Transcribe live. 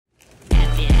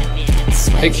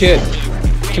Hey kid,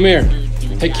 come here.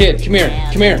 Hey kid, come here.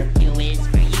 Come here.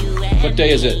 What day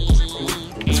is it?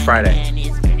 It's Friday.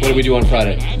 What do we do on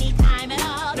Friday?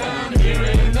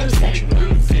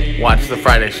 Watch the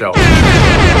Friday show.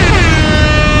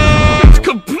 It's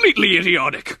completely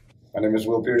idiotic. My name is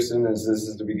Will Pearson, and this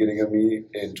is the beginning of me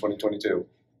in 2022.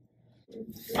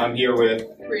 I'm here with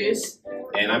Reese.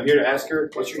 and I'm here to ask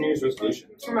her, what's your New Year's resolution?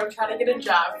 I'm trying to get a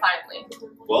job, finally.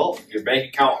 Well, your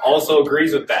bank account also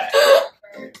agrees with that.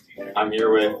 I'm here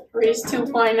with, Reese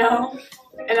 2.0,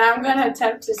 and I'm going to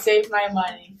attempt to save my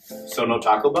money. so no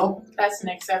Taco Bell? That's an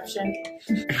exception.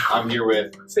 I'm here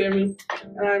with, Sammy,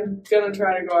 and I'm going to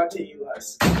try to go out to eat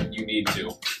less. you need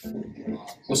to.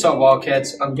 What's up,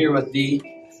 Wildcats? I'm here with the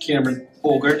Cameron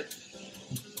Bogart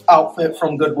outfit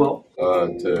from Goodwill.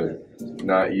 To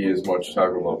not eat as much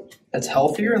Taco Bell. That's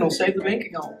healthier and will save the bank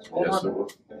account. Hold Yes, on. it will.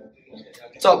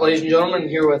 What's up, ladies and gentlemen?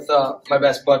 Here with my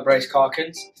best bud, Bryce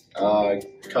Calkins.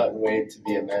 Cutting weight to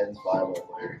be a men's volleyball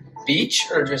player. Beach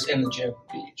or just in the gym?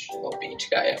 Beach. Oh, beach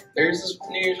guy. Yeah. There's this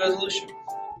New Year's resolution.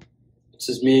 This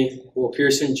is me, Will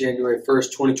Pearson, January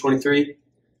 1st, 2023.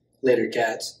 Later,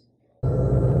 cats.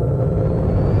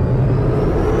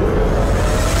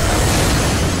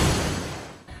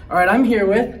 All right, I'm here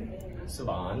with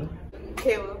Saban.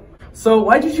 Caleb. So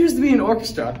why'd you choose to be in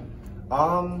orchestra?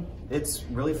 It's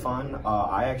really fun.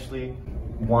 I actually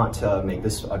want to make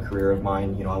this a career of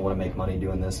mine. You know, I want to make money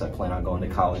doing this. I plan on going to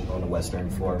college, going to Western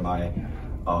for my,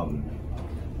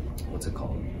 what's it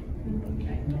called?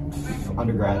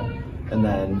 Undergrad. And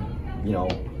then, you know,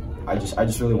 I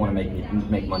just really want to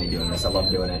make money doing this. I love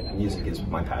doing it. Music is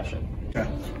my passion.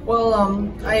 Well,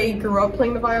 I grew up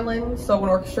playing the violin, so when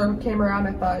orchestra came around,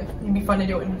 I thought it'd be fun to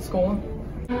do it in school.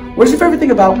 What's your favorite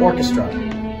thing about orchestra?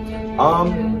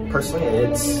 Personally,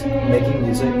 it's making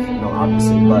music, you know,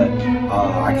 obviously, but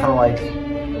I kind of like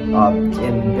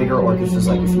in bigger orchestras,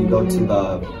 like if you go to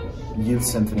the youth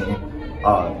symphony,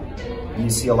 you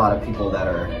see a lot of people that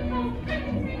are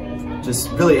just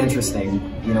really interesting.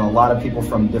 You know, a lot of people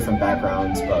from different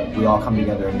backgrounds, but we all come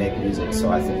together and make music, so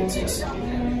I think it's just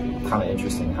kind of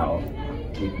interesting how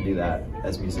we can do that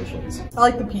as musicians. I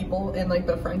like the people and like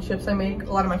the friendships I make.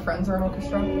 A lot of my friends are in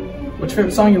orchestra. What's your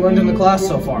favorite song you learned in the class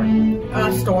so far?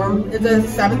 Storm. It's a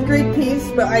 7th grade piece,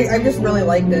 but I just really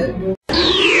liked it.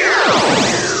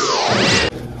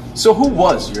 So who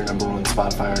was your #1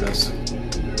 Spotify artist?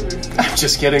 I'm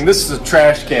just kidding, this is a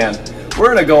trash can.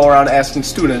 We're gonna go around asking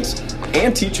students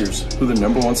and teachers who the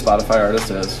 #1 Spotify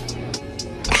artist is.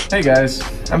 Hey guys,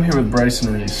 I'm here with Bryce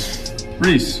and Reese.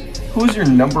 Reese, who is your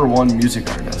 #1 music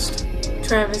artist?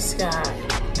 Travis Scott.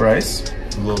 Bryce?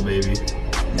 Lil Baby.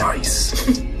 Nice.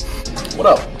 What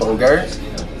up, Bogart?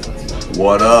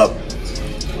 What up?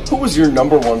 Who was your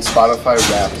 #1 Spotify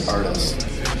rap artist?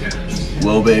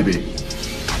 Lil Baby.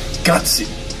 Gutsy.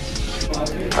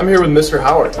 I'm here with Mr.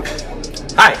 Howard.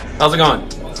 Hi, how's it going?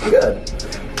 Good.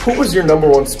 Who was your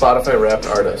 #1 Spotify rap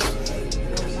artist?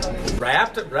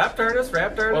 Rapped artist?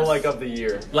 Well, like of the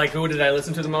year. Like who did I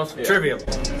listen to the most? Yeah. Trivium.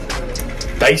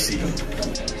 Dicey.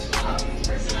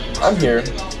 I'm here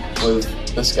with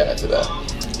this guy today.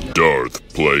 Darth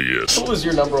Plagueis. Who was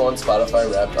your #1 Spotify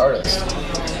rap artist?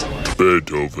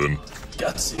 Beethoven.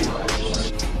 Gutsy.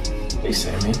 Hey,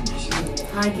 Sammy.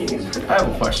 Hi, Gabe. I have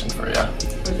a question for you.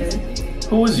 Okay.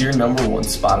 Who was your #1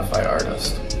 Spotify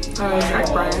artist? Zach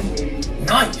Bryan.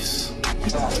 Nice.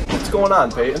 What's going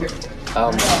on, Peyton?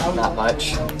 Not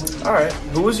much. All right.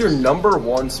 Who was your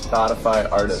 #1 Spotify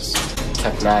artist?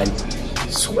 Tech 9.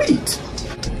 Sweet.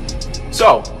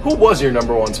 So, who was your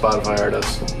 #1 Spotify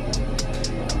artist?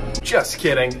 Just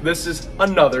kidding. This is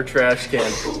another trash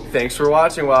can. Thanks for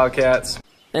watching, Wildcats.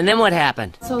 And then what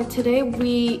happened? So today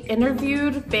we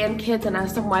interviewed band kids and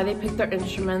asked them why they picked their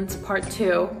instruments, part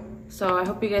 2. So I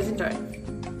hope you guys enjoy.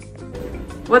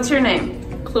 What's your name?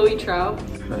 Chloe Trout.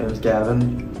 My name is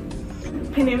Gavin.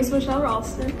 My name is Michelle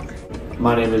Ralston.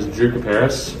 My name is Drew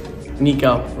Caparis.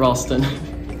 Nico Ralston.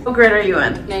 What grade are you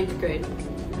in? 9th grade.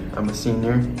 I'm a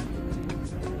senior.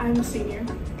 I'm a senior.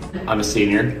 I'm a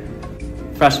senior.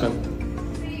 Freshman.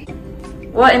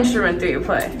 What instrument do you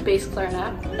play? Bass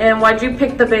clarinet. And why'd you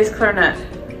pick the bass clarinet?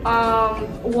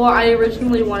 Well, I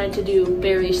originally wanted to do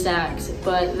bari sax,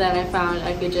 but then I found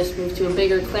I could just move to a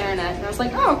bigger clarinet, and I was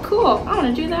like, oh, cool, I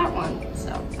want to do that one. So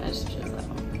I just chose that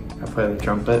one. I play the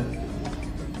trumpet.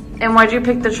 And why'd you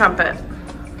pick the trumpet?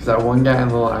 Because that one guy in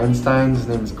Little Einstein, his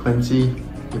name is Quincy,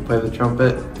 he played the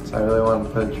trumpet, so I really wanted to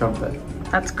play the trumpet.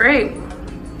 That's great.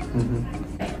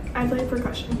 I play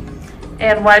percussion.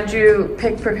 And why'd you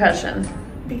pick percussion?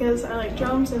 Because I like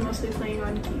drums and mostly playing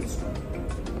on keys.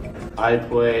 I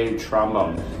play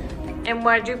trombone. And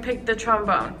why'd you pick the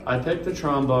trombone? I picked the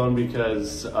trombone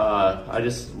because I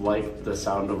just like the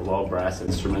sound of low brass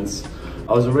instruments.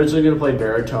 I was originally going to play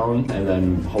baritone and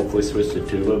then hopefully switch to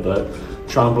tuba, but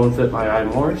trombone fit my eye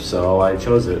more, so I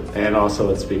chose it. And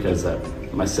also it's because that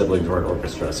my siblings were in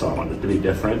orchestra, so I wanted it to be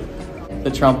different.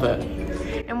 The trumpet.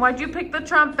 And why'd you pick the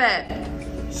trumpet?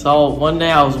 So one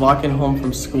day I was walking home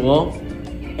from school,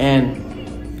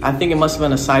 and I think it must have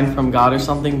been a sign from God or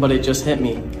something, but it just hit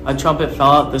me. A trumpet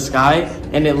fell out the sky,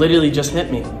 and it literally just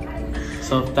hit me.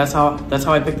 So that's how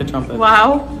I picked the trumpet.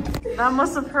 Wow, that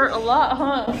must have hurt a lot,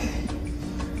 huh?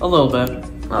 A little bit.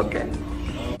 Okay.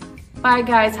 Bye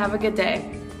guys, have a good day.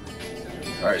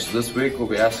 Alright, so this week we'll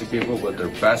be asking people what their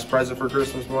best present for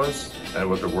Christmas was and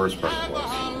what their worst present was.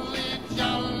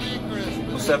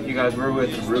 What's up, you guys? We're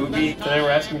with Ruby. Today we're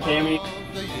asking Cammy.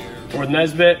 We're with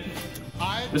Nesbitt.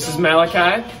 This is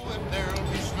Malachi.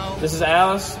 This is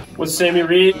Alice with Sammy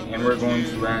Reed. And we're going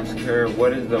to ask her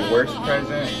what is the worst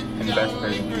present and best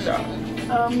present you got.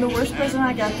 The worst present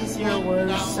I got this year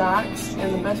was socks,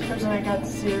 and the best present I got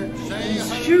this year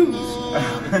is shoes.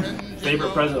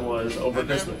 Favorite present was over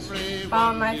Christmas.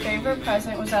 My favorite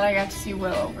present was that I got to see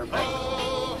Will over break.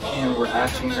 And we're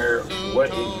asking her what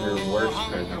is your worst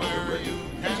present over break.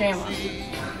 Pajamas.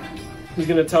 He's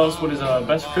gonna tell us what his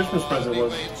best Christmas present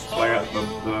was. So I got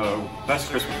the best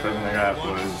Christmas present I got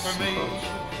was some clothes.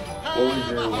 What was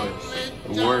your worst?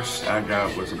 The worst I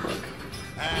got was a book.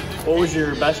 What was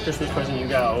your best Christmas present you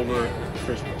got over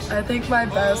Christmas? I think my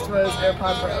best was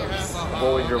AirPod Pros.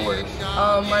 What was your worst?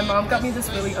 My mom got me this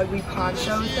really ugly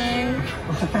poncho thing.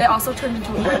 It also turned into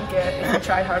a blanket if you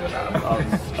tried hard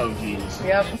enough. Oh geez.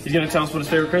 Yep. He's gonna tell us what his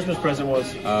favorite Christmas present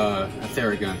was. A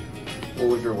Theragun. What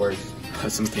was your worst?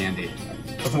 Some candy.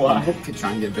 Why? Could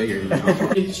try and get bigger, you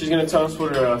know. She's gonna tell us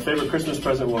what her favorite Christmas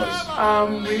present was.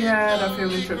 We had a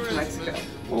family trip to Mexico.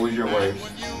 What was your worst?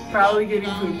 Probably getting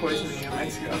food poisoning in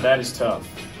Mexico. That is tough.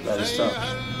 That is tough.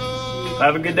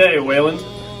 Have a good day, Wayland.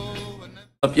 What's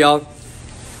up, y'all?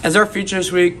 As our feature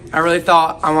this week, I really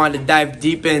thought I wanted to dive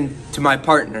deep into my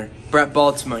partner, Brett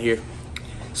Baltimore here.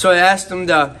 So I asked him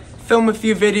to film a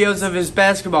few videos of his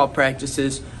basketball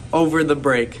practices over the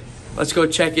break. Let's go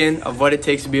check in of what it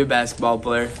takes to be a basketball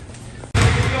player.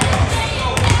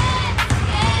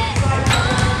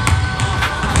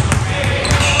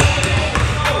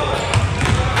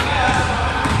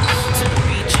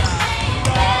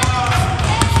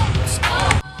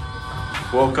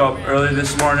 Woke up early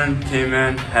this morning, came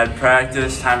in, had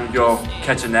practice, time to go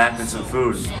catch a nap and some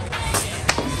food.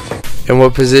 And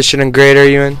what position and grade are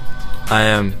you in? I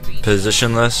am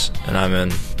positionless and I'm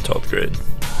in 12th grade.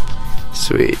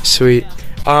 Sweet, sweet.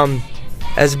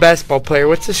 As a basketball player,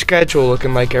 what's the schedule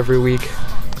looking like every week?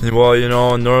 Well, you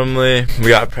know, normally we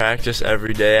got practice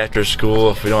every day after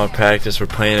school. If we don't have practice, we're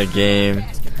playing a game.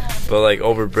 But like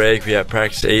over break, we have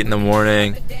practice at 8 in the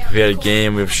morning. If we had a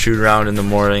game, we have shoot around in the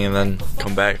morning and then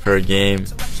come back for a game.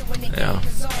 Yeah.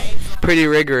 Pretty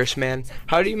rigorous, man.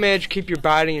 How do you manage to keep your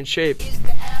body in shape?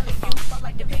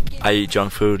 I eat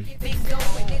junk food.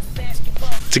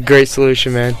 It's a great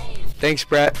solution, man. Thanks,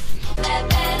 Brett.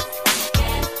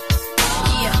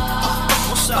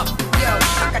 What's up? Yo,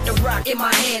 I got the rock in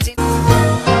my hands.